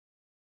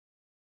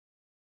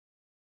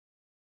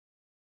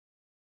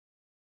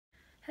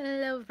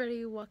Hello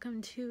everybody,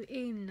 welcome to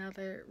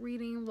another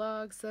reading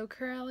vlog. So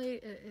currently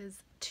it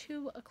is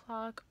 2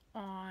 o'clock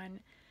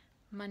on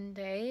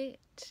Monday.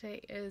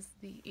 Today is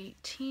the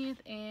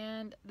 18th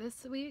and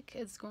this week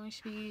is going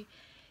to be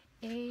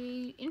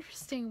a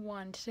interesting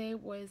one. Today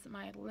was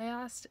my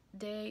last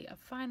day of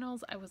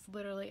finals. I was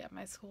literally at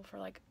my school for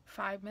like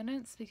 5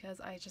 minutes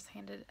because I just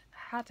had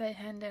to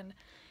hand in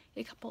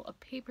a couple of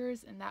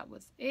papers and that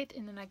was it.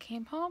 And then I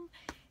came home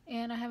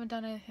and I haven't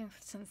done anything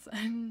since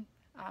then.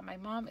 My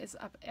mom is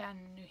up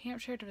in New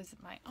Hampshire to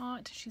visit my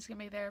aunt. She's going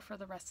to be there for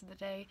the rest of the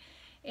day.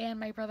 And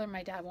my brother and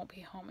my dad won't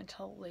be home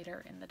until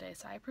later in the day.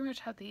 So I pretty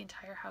much have the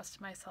entire house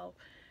to myself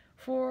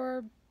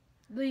for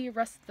the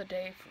rest of the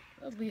day,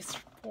 for at least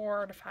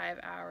 4 to 5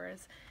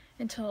 hours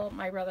until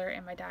my brother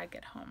and my dad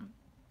get home.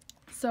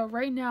 So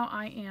right now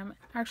I am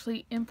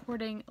actually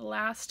importing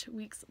last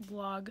week's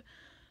vlog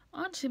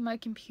onto my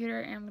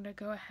computer, and I'm going to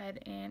go ahead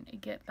and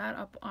get that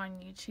up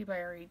on YouTube.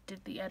 I already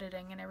did the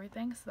editing and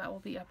everything, so that will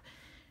be up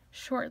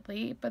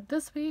shortly. But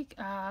this week,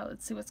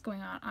 let's see what's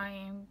going on. I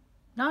am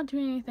not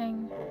doing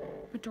anything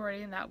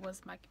majority, and that was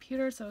my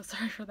computer, so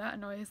sorry for that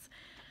noise.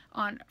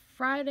 On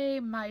Friday,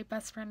 my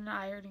best friend and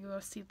I are going to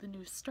go see the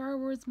new Star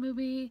Wars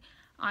movie.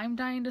 I'm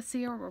dying to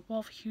see it. We're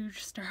both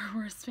huge Star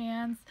Wars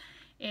fans,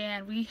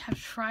 and we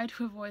have tried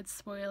to avoid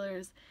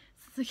spoilers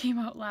since it came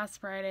out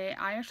last Friday.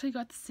 I actually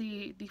got to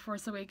see The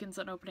Force Awakens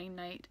on opening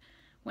night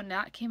when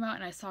that came out,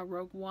 and I saw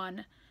Rogue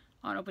One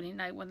on opening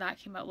night when that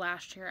came out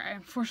last year. I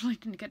unfortunately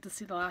didn't get to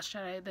see The Last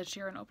Jedi this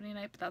year on opening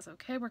night, but that's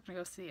okay. We're going to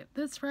go see it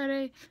this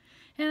Friday.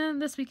 And then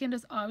this weekend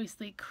is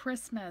obviously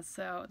Christmas,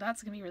 so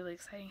that's going to be really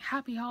exciting.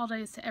 Happy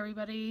holidays to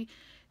everybody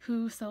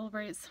who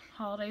celebrates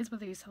holidays,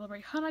 whether you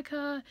celebrate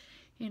Hanukkah,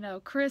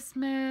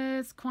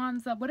 Christmas,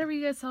 Kwanzaa, whatever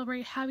you guys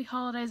celebrate. Happy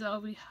holidays. I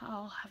hope we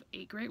all have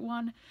a great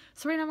one.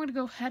 So right now I'm going to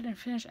go ahead and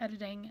finish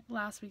editing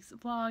last week's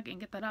vlog and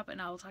get that up,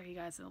 and I will talk to you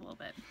guys in a little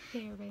bit.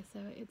 Hey everybody, so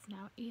it's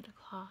now 8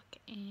 o'clock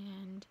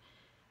and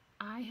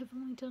I have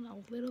only done a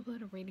little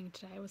bit of reading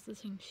today. I was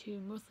listening to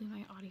mostly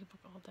my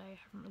audiobook all day. I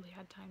haven't really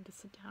had time to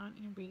sit down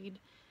and read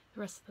the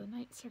rest of the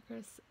night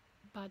circus,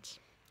 but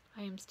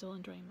I am still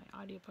enjoying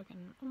my audiobook and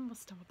I'm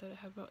almost done with it.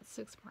 I have about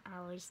 6 more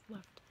hours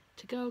left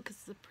to go because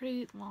it's a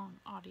pretty long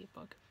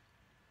audiobook.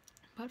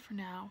 But for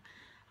now,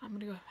 I'm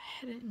going to go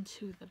head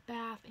into the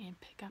bath and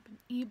pick up an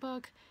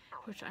ebook,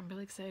 which I'm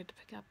really excited to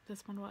pick up.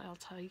 This one, I'll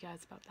tell you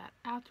guys about that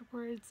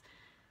afterwards.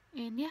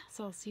 And yeah,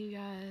 so I'll see you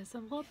guys in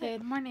a little bit.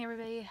 Good morning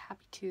everybody,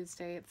 happy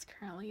Tuesday. It's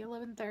currently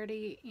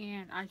 11:30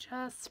 and I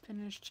just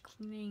finished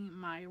cleaning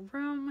my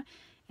room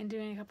and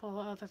doing a couple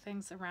of other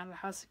things around the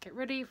house to get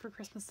ready for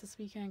Christmas this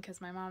weekend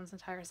because my mom's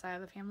entire side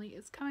of the family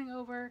is coming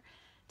over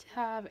to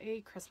have a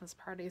Christmas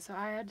party. So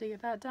I had to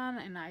get that done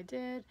and I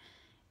did,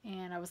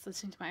 and I was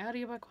listening to my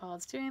audiobook while I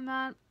was doing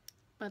that,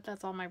 but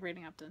that's all my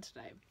reading I've done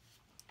today.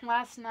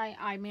 Last night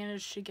I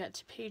managed to get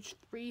to page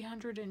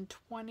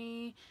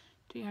 330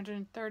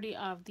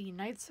 of the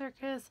Night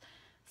Circus,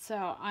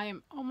 so I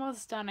am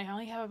almost done. I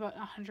only have about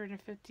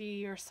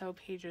 150 or so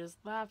pages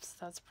left, so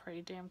that's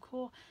pretty damn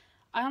cool.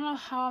 I don't know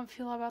how I'm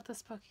feeling about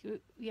this book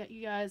yet,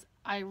 you guys.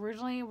 I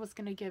originally was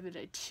going to give it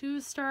a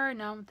 2-star.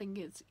 Now I'm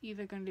thinking it's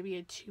either going to be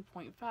a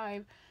 2.5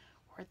 or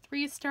a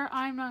 3-star.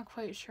 I'm not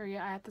quite sure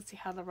yet. I have to see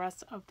how the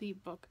rest of the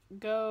book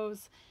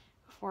goes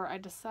before I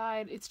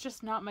decide. It's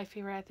just not my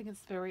favorite. I think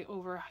it's very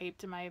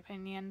overhyped in my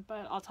opinion,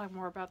 but I'll talk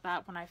more about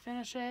that when I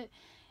finish it.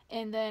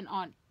 And then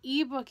on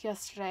ebook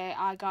yesterday,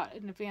 I got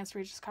an advanced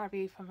reader's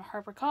copy from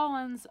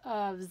HarperCollins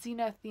of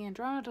Zenith, the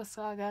Andromeda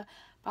Saga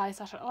by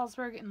Sasha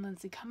Alsberg and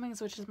Lindsay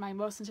Cummings, which is my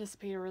most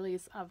anticipated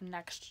release of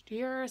next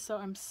year. So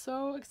I'm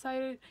so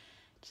excited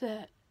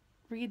to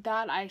read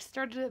that. I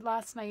started it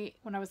last night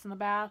when I was in the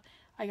bath.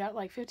 I got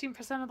like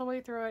 15% of the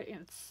way through it,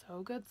 and it's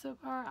so good so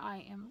far.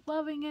 I am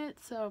loving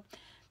it. So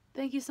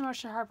thank you so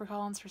much to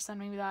HarperCollins for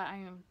sending me that. I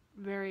am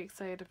very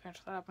excited to finish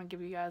that up and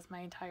give you guys my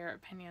entire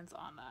opinions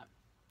on that.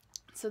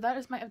 So that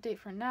is my update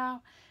for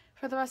now.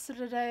 For the rest of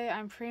the day,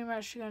 I'm pretty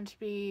much going to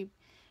be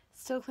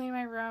still cleaning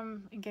my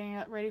room and getting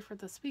it ready for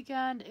this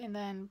weekend. And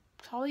then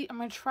probably I'm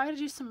going to try to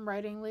do some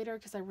writing later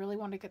because I really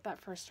want to get that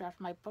first draft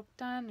of my book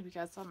done. If you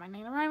guys saw my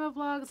NaNoWriMo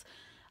vlogs,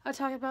 I'll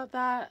talk about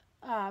that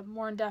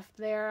more in depth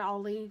there. I'll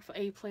leave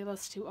a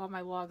playlist to all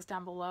my vlogs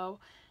down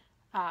below.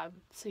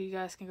 So you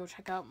guys can go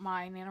check out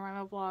my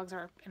NaNoWriMo vlogs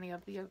or any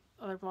of the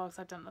other vlogs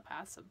I've done in the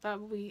past. So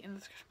that will be in the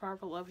description bar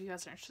below if you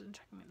guys are interested in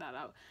checking that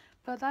out.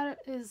 But that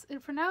is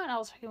it for now, and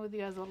I'll check in with you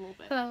guys a little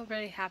bit. Hello,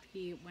 very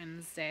happy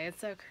Wednesday.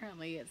 So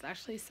currently it's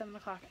actually 7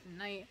 o'clock at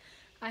night.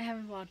 I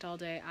haven't vlogged all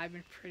day. I've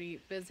been pretty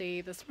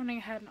busy. This morning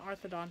I had an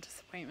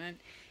orthodontist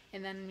appointment,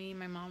 and then me and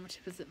my mom went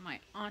to visit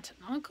my aunt and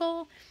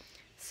uncle.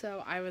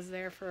 So I was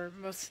there for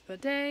most of the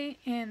day,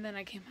 and then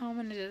I came home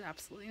and I did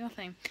absolutely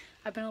nothing.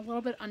 I've been a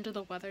little bit under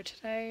the weather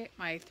today.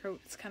 My throat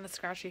is kind of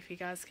scratchy, if you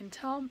guys can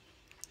tell.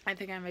 I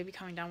think I may be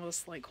coming down with a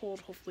slight cold.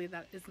 Hopefully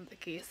that isn't the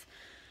case.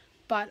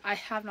 But I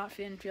have not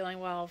been feeling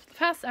well for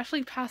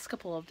the past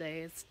couple of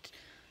days.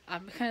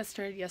 It kind of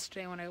started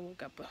yesterday when I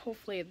woke up, but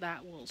hopefully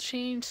that will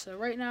change. So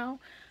right now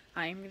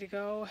I'm going to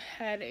go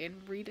ahead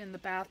and read in the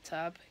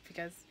bathtub.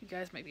 If you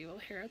guys might be able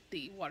to hear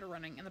the water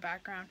running in the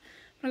background.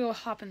 I'm going to go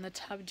hop in the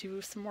tub,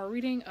 do some more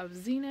reading of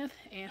Zenith,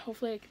 and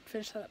hopefully I can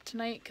finish that up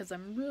tonight because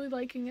I'm really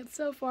liking it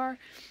so far.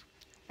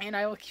 And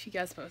I will keep you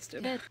guys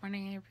posted. Good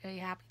morning, everybody.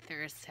 Happy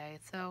Thursday.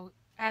 So,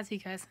 as you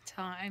guys can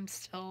tell, I'm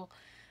still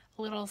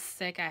a little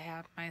sick. I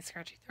have my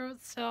scratchy throat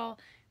still.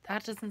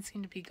 That doesn't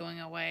seem to be going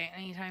away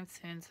anytime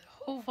soon. So,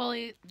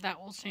 hopefully, that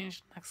will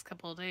change the next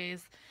couple of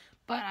days.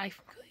 But I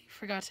completely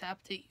forgot to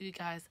update you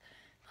guys.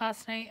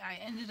 Last night, I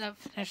ended up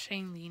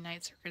finishing the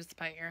Night Circus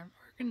by Aaron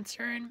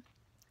Morgenstern.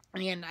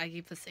 And I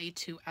gave this a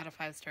 2 out of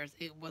 5 stars.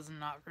 It was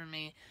not for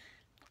me.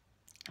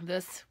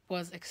 This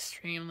was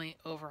extremely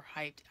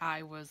overhyped.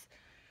 I was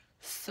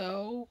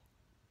so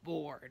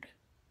bored.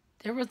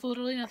 There was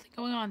literally nothing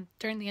going on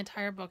during the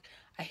entire book.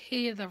 I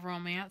hated the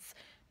romance.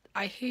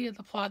 I hated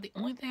the plot. The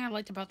only thing I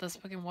liked about this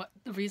book, and what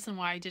the reason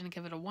why I didn't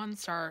give it a 1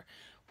 star,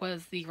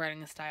 was the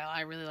writing style.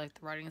 I really liked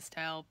the writing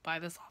style by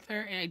this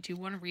author, and I do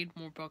want to read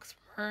more books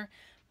from her,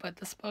 but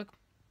this book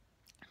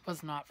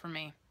was not for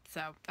me.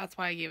 So that's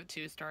why I gave it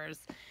 2 stars.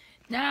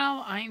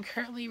 Now I am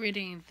currently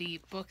reading The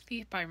Book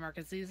Thief by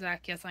Marcus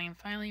Zuzak. Yes, I am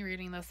finally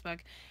reading this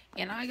book,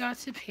 and I got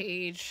to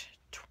page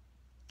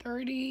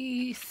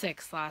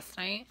 36 last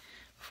night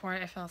before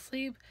I fell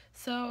asleep.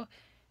 So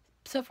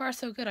far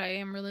so good. I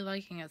am really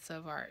liking it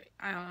so far.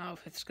 I don't know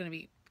if it's going to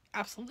be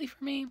absolutely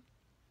for me.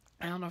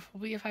 I don't know if it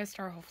will be a 5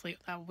 star. Hopefully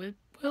that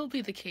will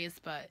be the case,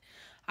 but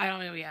I don't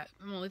know yet.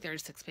 I'm only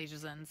 36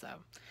 pages in, so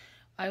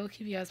I will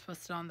keep you guys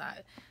posted on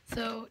that.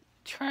 So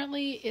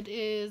currently it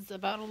is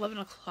about 11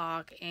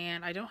 o'clock,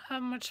 and I don't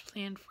have much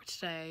planned for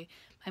today.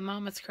 My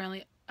mom is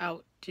currently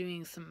out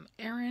doing some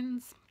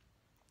errands,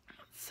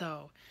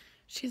 so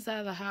she's out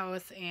of the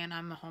house, and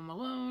I'm home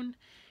alone.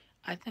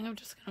 I think I'm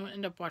just going to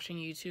end up watching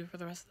YouTube for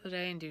the rest of the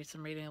day and do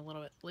some reading a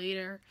little bit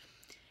later.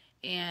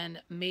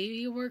 And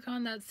maybe work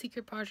on that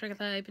secret project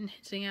that I've been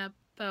hinting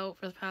about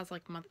for the past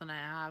month and a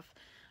half.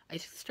 I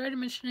started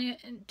mentioning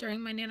it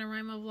during my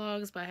NaNoWriMo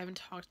vlogs, but I haven't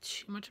talked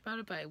too much about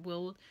it. But I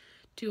will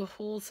do a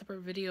whole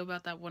separate video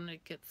about that when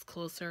it gets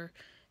closer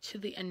to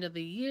the end of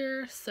the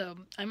year. So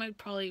I might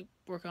probably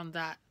work on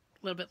that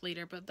a little bit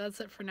later. But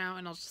that's it for now,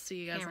 and I'll just see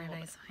you guys in a little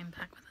bit. So I'm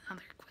back with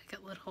another quick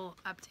little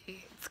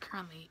update. It's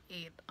currently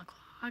 8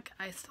 o'clock.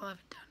 I still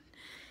haven't done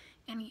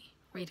any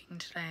reading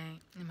today,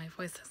 and my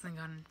voice hasn't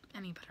gotten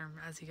any better,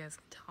 as you guys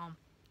can tell.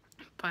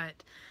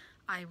 But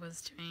I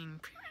was doing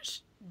pretty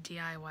much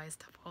DIY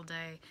stuff all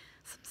day,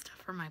 some stuff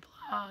for my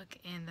blog,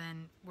 and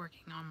then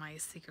working on my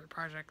secret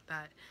project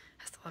that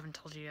I still haven't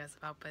told you guys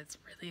about, but it's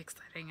really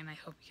exciting, and I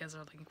hope you guys are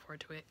looking forward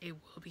to it. It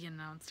will be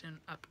announced in an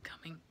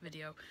upcoming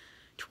video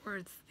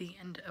towards the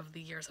end of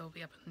the year, so it'll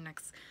be up in the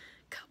next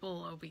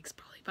couple of weeks,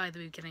 probably by the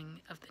beginning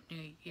of the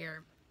new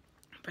year.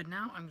 But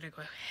now I'm going to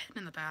go ahead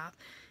in the bath,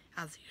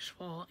 as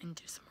usual, and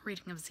do some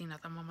reading of Zenith.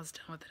 I'm almost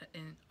done with it,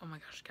 and oh my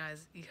gosh,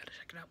 guys, you gotta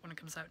check it out when it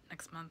comes out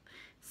next month.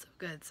 So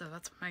good. So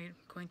that's what I'm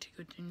going to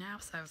go do now.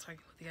 So I was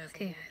talking with you guys.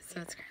 Okay, guys, so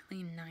it's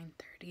currently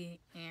 9:30,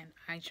 and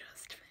I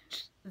just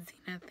finished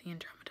Zenith, the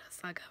Andromeda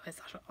Saga by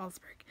Sasha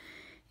Alsberg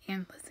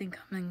and Lizzie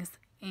Cummings,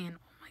 and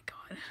oh my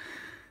god,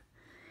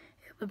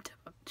 it lived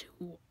up to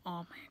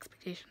all my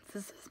expectations.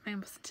 This is my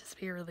most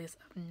anticipated release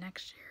of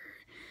next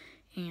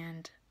year,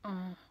 and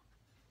oh,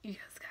 you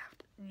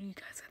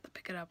guys have to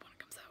pick it up when it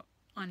comes out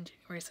on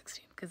January 16th,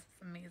 because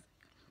it's amazing.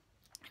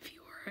 If you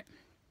are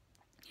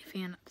a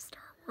fan of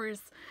Star Wars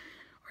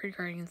or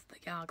Guardians of the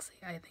Galaxy,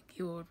 I think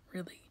you would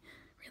really,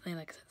 really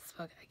like this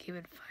book. I gave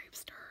it 5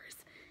 stars.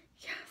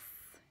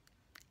 Yes,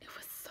 it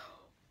was so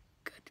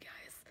good,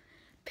 guys.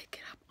 Pick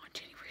it up on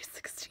January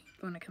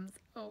 16th when it comes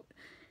out.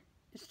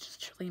 It's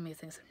just truly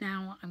amazing. So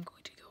now I'm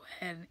going to go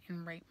ahead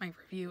and write my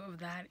review of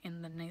that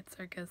in the Night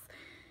Circus,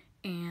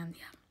 and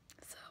yeah,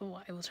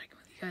 so I will check in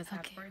with you guys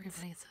afterwards.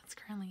 Everybody, so it's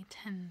currently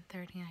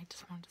 10:30, and I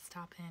just wanted to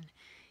stop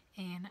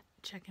in and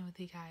check in with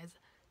you guys.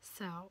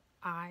 So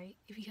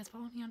if you guys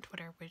follow me on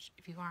Twitter, which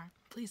if you aren't,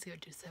 please go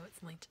do so,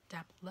 it's linked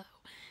down below,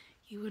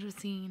 you would have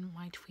seen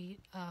my tweet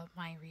of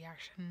my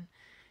reaction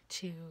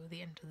to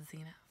The End of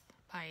Zenith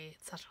by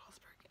Sasha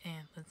Alsberg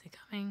and Lizzie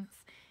Cummings,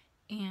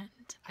 and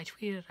I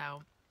tweeted it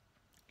out,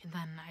 and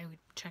then I would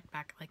check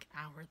back an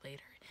hour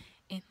later,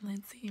 and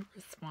Lindsay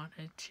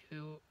responded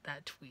to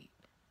that tweet.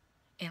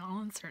 And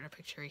I'll insert a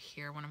picture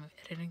here when I'm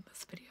editing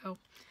this video.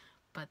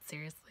 But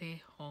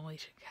seriously, holy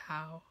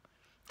cow.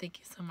 Thank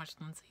you so much,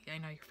 Lindsay. I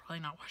know you're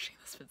probably not watching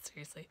this, but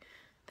seriously,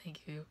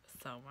 thank you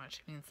so much.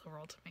 It means the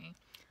world to me.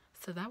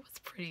 So that was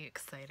pretty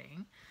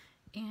exciting.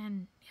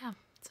 And yeah,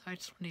 so I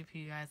just want to give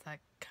you guys that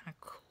kind of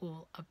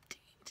cool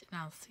update.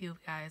 And I'll see you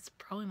guys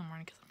probably in the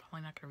morning, because I'm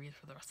probably not going to read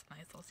for the rest of the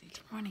night. So I'll see you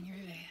tomorrow. Good morning,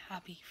 everybody.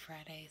 Happy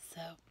Friday.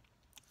 So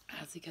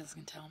as you guys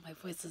can tell, my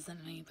voice isn't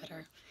any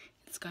better.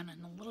 It's gotten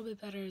a little bit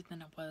better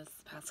than it was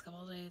the past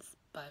couple of days,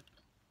 but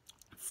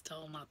it's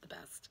still not the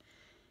best.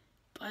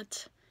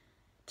 But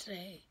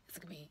today is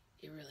going to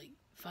be a really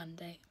fun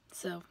day.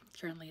 So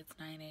currently it's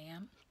 9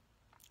 a.m.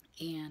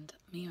 and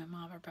me and my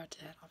mom are about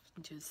to head off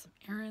and do some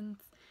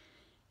errands.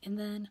 And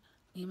then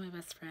me and my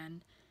best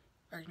friend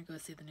are going to go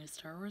see the new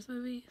Star Wars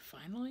movie,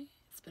 finally.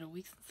 It's been a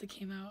week since it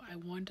came out. I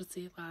wanted to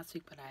see it last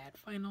week, but I had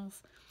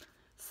finals,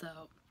 so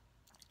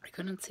I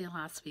couldn't see it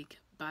last week,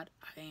 but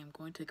I am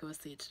going to go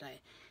see it today.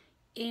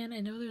 And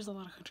I know there's a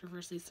lot of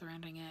controversy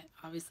surrounding it.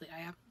 Obviously, I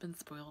haven't been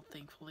spoiled,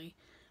 thankfully,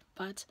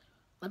 but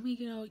let me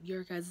know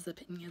your guys'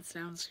 opinions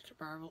down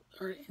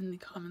or in the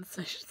comments,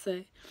 I should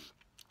say,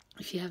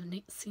 if you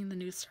haven't seen the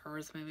new Star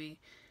Wars movie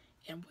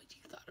and what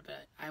you thought of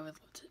it. I would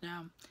love to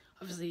know.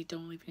 Obviously,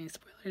 don't leave any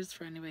spoilers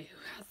for anybody who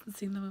hasn't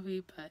seen the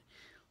movie, but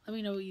let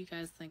me know what you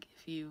guys think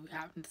if you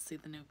happen to see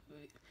the new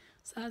movie.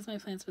 So that's my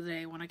plans for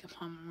today. When I get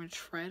home, I'm going to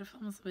try to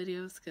film some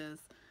videos because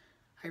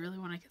I really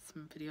want to get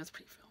some videos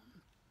pre-filmed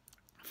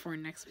for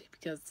next week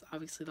because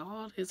obviously the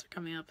holidays are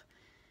coming up,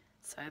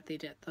 so I have to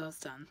get those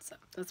done. So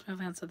that's my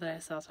plans for today,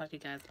 so I'll talk to you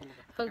guys a little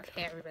bit later.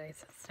 Okay, everybody,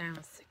 so it's now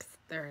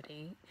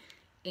 6:30,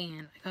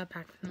 and I got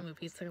back from the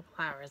movies a couple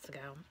hours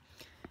ago,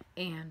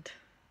 and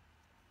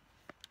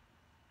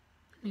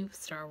new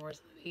Star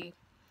Wars movie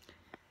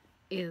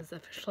is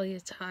officially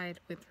tied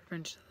with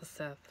Revenge of the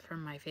Sith for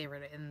my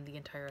favorite in the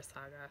entire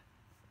saga.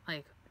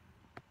 Like,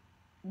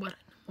 what an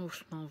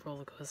emotional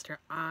roller coaster.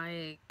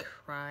 I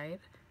cried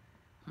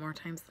more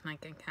times than I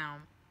can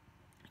count.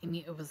 I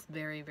mean, it was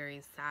very,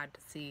 very sad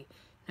to see.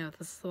 You know,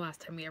 this is the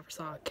last time we ever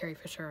saw Carrie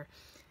Fisher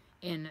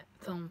in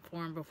film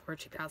form before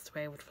she passed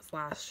away, which was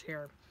last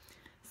year.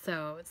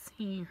 So,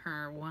 seeing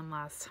her one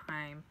last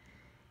time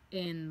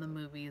in the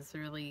movies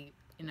really,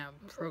 you know,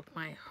 broke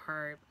my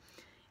heart.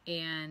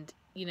 And,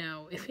 you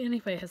know, if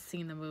anybody has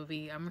seen the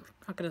movie, I'm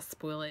not going to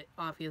spoil it,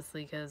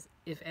 obviously, because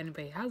if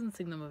anybody hasn't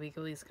seen the movie,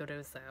 at least go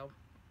do so.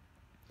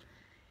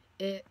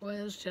 It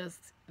was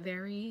just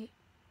very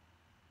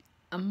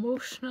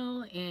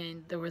emotional,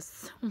 and there was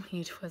so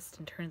many twists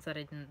and turns that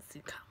I didn't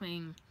see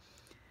coming.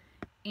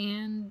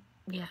 And,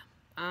 yeah,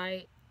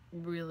 I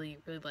really,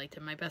 really liked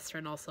it. My best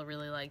friend also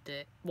really liked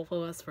it. Both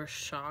of us were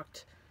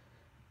shocked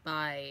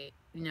by,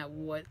 you know,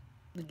 what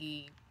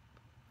the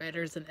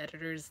writers and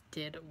editors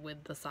did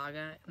with the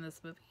saga in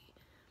this movie,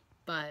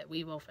 but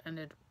we both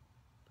ended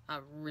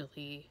up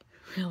really,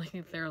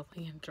 really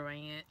thoroughly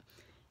enjoying it,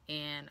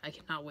 and I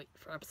cannot wait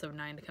for episode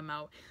 9 to come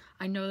out.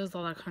 I know there's a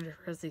lot of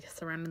controversy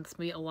surrounding this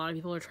movie. A lot of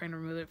people are trying to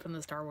remove it from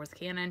the Star Wars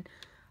canon.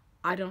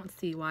 I don't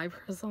see why,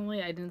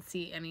 personally. I didn't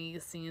see any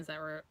scenes that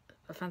were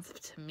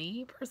offensive to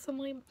me,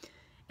 personally.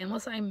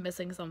 Unless I'm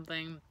missing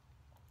something,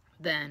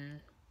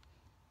 then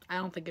I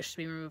don't think it should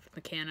be removed from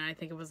the canon. I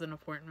think it was an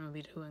important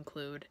movie to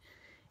include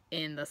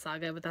in the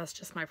saga, but that's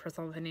just my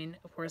personal opinion.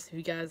 Of course, if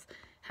you guys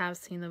have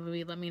seen the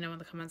movie, let me know in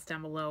the comments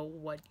down below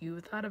what you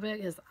thought of it,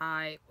 because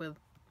I would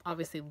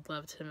obviously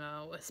love to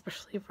know,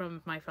 especially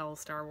from my fellow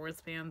Star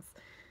Wars fans,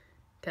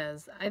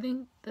 because I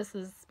think this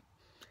is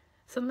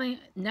something,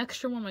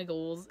 next year one of my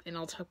goals, and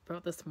I'll talk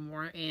about this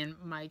more in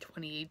my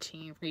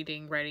 2018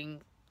 reading,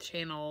 writing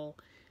channel,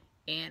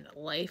 and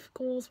life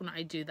goals when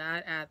I do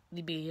that at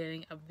the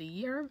beginning of the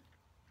year,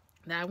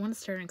 that I want to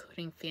start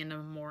including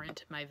fandom more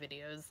into my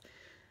videos.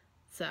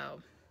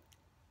 So,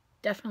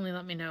 definitely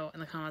let me know in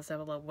the comments down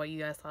below what you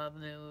guys thought of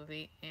the new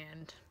movie,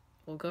 and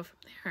we'll go from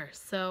there.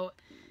 So,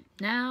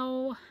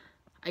 now,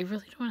 I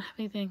really don't have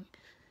anything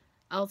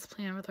else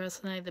planned for the rest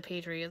of the night. The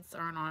Patriots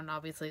aren't on,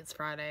 obviously it's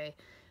Friday.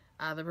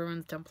 The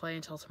Bruins don't play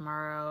until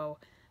tomorrow.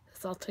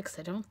 The Celtics,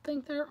 I don't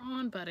think they're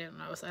on, but I don't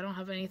know. So, I don't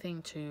have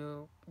anything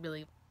to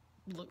really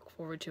look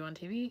forward to on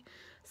TV.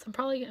 So, I'm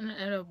probably going to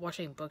end up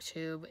watching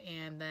BookTube,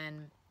 and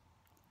then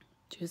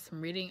do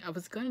some reading. I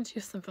was going to do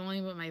some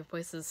filming, but my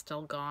voice is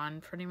still gone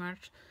pretty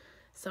much,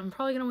 so I'm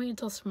probably gonna wait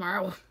until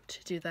tomorrow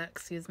to do that,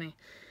 excuse me.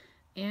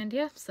 And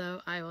yeah, so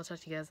I will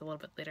talk to you guys a little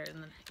bit later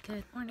in the night.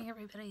 Good morning,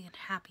 everybody, and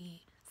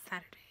happy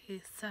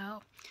Saturday.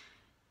 So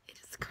it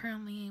is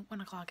currently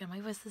 1 o'clock, and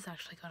my voice has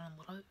actually gotten a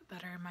little bit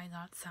better. It might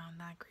not sound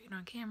that great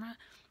on camera,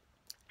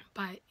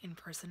 but in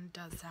person it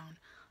does sound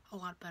a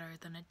lot better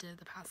than it did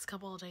the past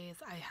couple of days.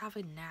 I have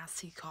a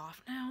nasty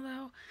cough now,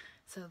 though,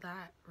 so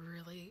that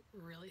really,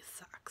 really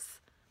sucks.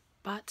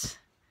 But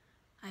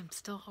I'm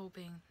still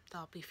hoping that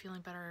I'll be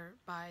feeling better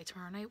by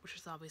tomorrow night, which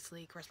is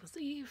obviously Christmas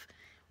Eve,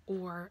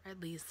 or at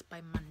least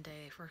by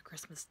Monday for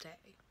Christmas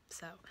Day.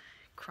 So,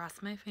 cross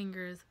my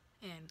fingers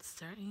and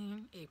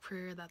starting a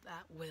prayer that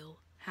that will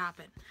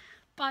happen.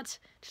 But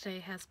today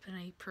has been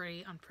a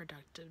pretty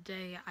unproductive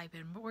day. I've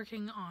been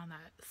working on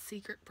that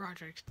secret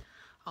project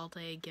all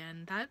day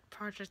again. That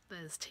project that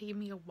has taken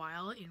me a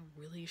while and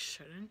really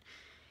shouldn't.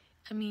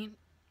 I mean,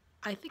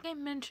 I think I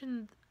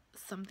mentioned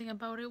something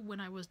about it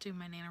when I was doing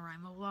my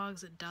NaNoWriMo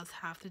vlogs. It does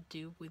have to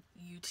do with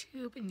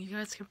YouTube, and you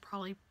guys can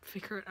probably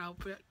figure it out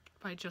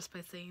by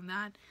saying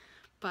that,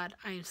 but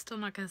I'm still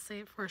not going to say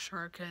it for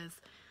sure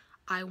because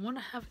I want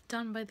to have it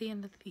done by the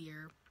end of the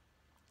year.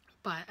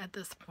 But at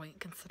this point,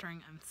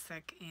 considering I'm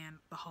sick and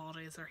the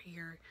holidays are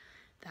here,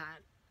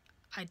 that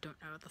I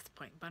don't know at this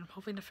point, but I'm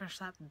hoping to finish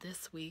that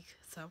this week,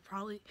 so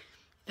probably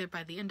either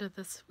by the end of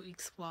this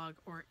week's vlog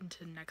or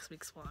into next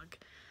week's vlog.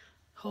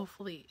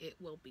 Hopefully it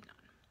will be done.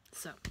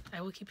 So,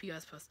 I will keep you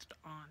guys posted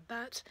on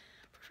that.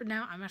 for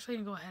now, I'm actually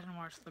going to go ahead and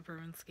watch the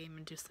Bruins game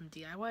and do some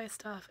DIY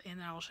stuff, and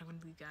then I'll check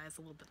with you guys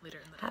a little bit later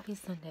in the day. Happy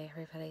Sunday,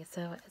 everybody.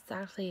 So it's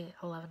actually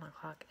 11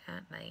 o'clock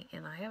at night,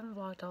 and I haven't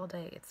vlogged all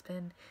day. It's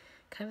been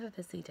kind of a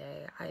busy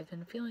day. I've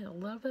been feeling a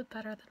little bit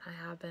better than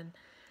I have been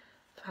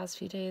the past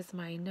few days.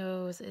 My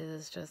nose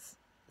is just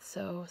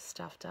so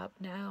stuffed up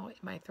now.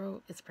 My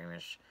throat is pretty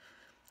much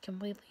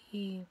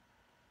completely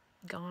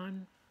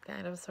gone,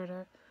 kind of, sort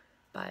of.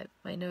 But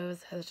my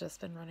nose has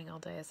just been running all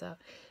day, so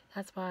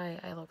that's why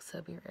I look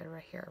so bearded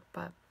right here.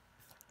 But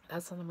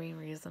that's not the main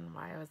reason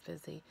why I was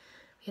busy.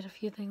 We had a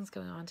few things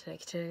going on today.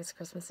 Today's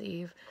Christmas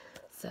Eve,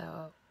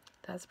 so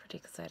that's pretty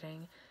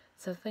exciting.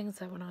 So things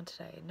that went on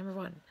today. Number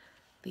one,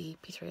 the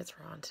Patriots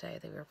were on today.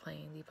 They were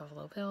playing the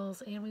Buffalo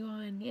Bills, and we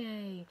won,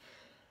 yay!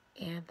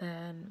 And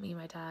then me and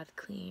my dad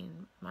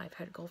cleaned my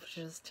pet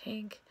goldfish's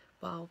tank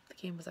while the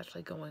game was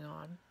actually going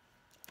on.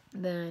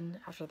 Then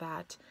after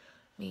that,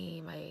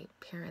 me, my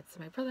parents,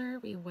 and my brother,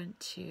 we went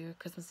to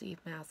Christmas Eve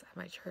Mass at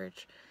my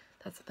church.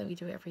 That's something we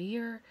do every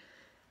year.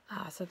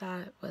 So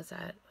that was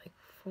at like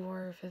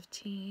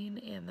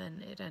 4:15, and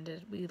then it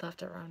ended, we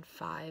left around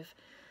 5,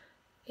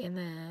 and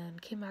then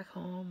came back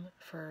home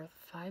for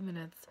 5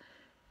 minutes,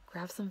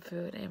 grabbed some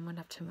food, and went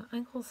up to my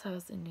uncle's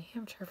house in New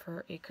Hampshire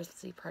for a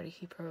Christmas Eve party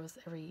he throws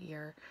every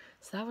year.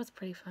 So that was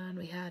pretty fun.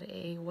 We had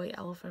a white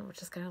elephant,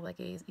 which is kind of like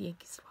a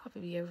Yankee swap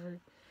if you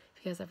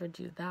guys ever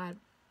do that.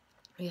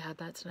 We had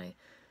that tonight.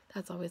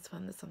 That's always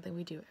fun. That's something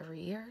we do every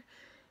year.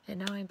 And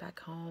now I'm back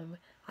home.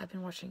 I've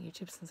been watching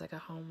YouTube since I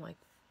got home like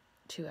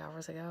 2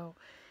 hours ago.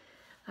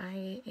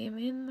 I am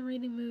in the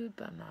reading mood,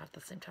 but I'm not at the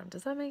same time.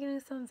 Does that make any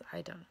sense?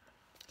 I don't know.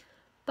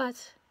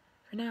 But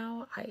for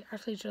now, I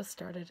actually just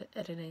started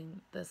editing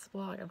this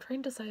vlog. I'm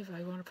trying to decide if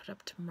I want to put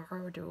up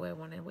tomorrow or do I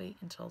want to wait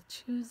until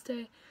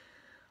Tuesday.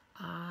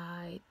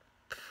 I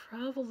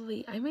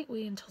might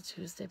wait until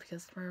Tuesday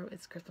because tomorrow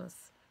is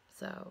Christmas.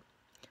 So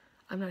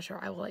I'm not sure.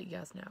 I will let you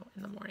guys know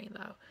in the morning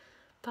though.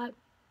 But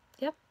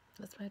yep,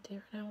 that's my day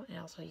right now, and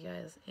I'll show you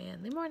guys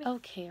in the morning.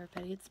 Okay,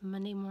 everybody, it's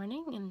Monday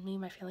morning, and me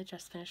and my family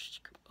just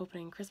finished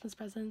opening Christmas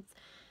presents.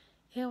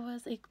 It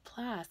was a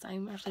blast.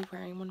 I'm actually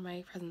wearing one of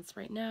my presents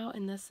right now,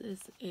 and this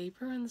is a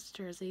Bruins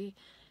jersey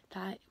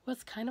that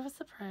was kind of a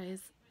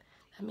surprise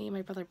that me and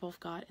my brother both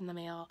got in the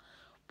mail.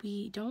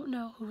 We don't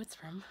know who it's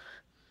from.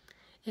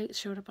 It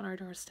showed up on our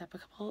doorstep a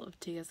couple of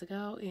days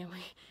ago, and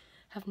we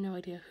have no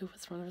idea who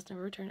it's from. There was no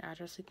return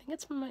address. We think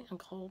it's from my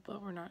uncle,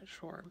 but we're not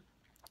sure.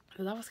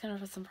 So that was kind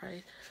of a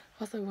surprise.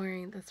 I'm also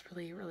wearing this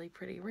really, really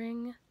pretty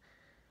ring.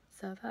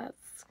 So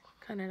that's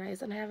kind of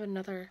nice. And I have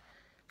another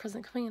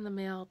present coming in the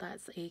mail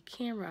that's a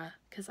camera,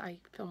 because I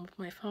film with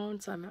my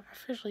phone, so I'm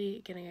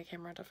officially getting a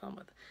camera to film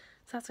with.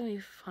 So that's going to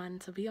be fun.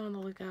 So be on the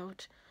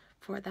lookout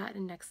for that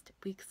in next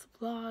week's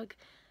vlog.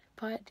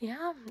 But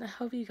yeah, I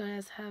hope you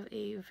guys have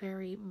a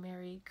very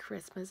Merry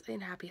Christmas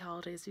and Happy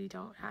Holidays. If you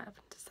don't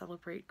happen to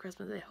celebrate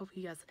Christmas, I hope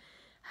you guys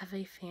have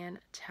a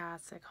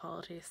fantastic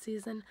holiday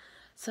season.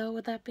 So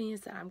with that being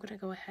said, I'm going to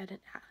go ahead and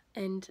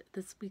end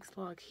this week's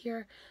vlog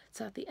here.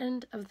 So at the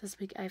end of this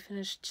week, I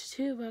finished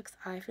 2 books.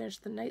 I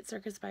finished The Night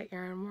Circus by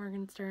Erin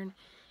Morgenstern,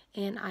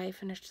 and I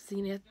finished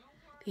Zenith,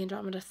 The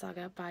Andromeda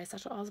Saga by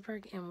Sasha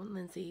Osberg and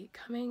Lindsay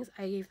Cummings.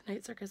 I gave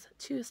Night Circus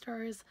 2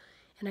 stars,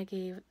 and I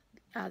gave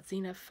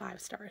Zenith 5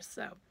 stars.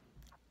 So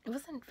it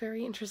was a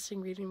very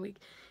interesting reading week.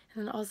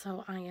 And then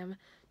also I am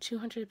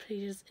 200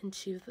 pages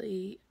into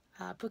the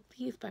book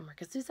Thief by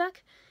Marcus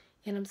Zusak,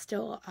 and I'm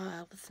still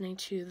listening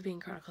to The Being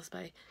Chronicles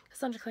by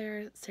Cassandra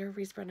Clare, Sarah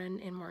Reese Brennan,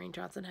 and Maureen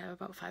Johnson. I have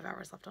about 5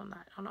 hours left on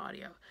that on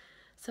audio.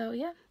 So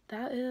yeah,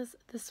 that is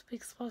this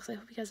week's vlog. So I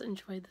hope you guys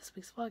enjoyed this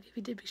week's vlog. If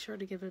you did, be sure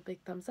to give it a big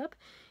thumbs up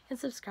and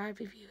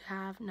subscribe if you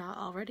have not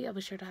already. I'll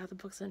be sure to have the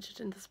books mentioned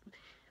in this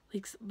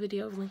week's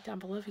video linked down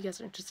below if you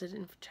guys are interested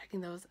in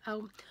checking those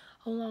out,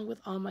 along with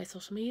all my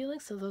social media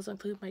links. So those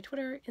include my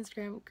Twitter,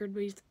 Instagram,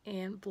 Goodreads,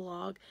 and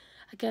blog.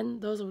 Again,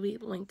 those will be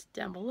linked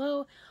down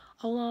below,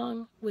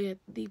 along with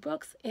the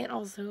books and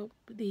also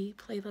the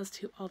playlist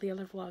to all the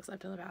other vlogs I've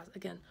done in the past.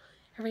 Again,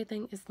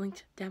 everything is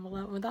linked down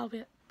below. And with all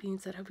that being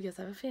said, I hope you guys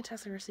have a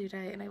fantastic rest of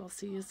your day, and I will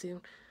see you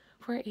soon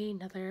for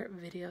another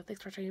video.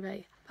 Thanks for watching.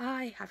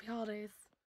 Bye. Happy holidays.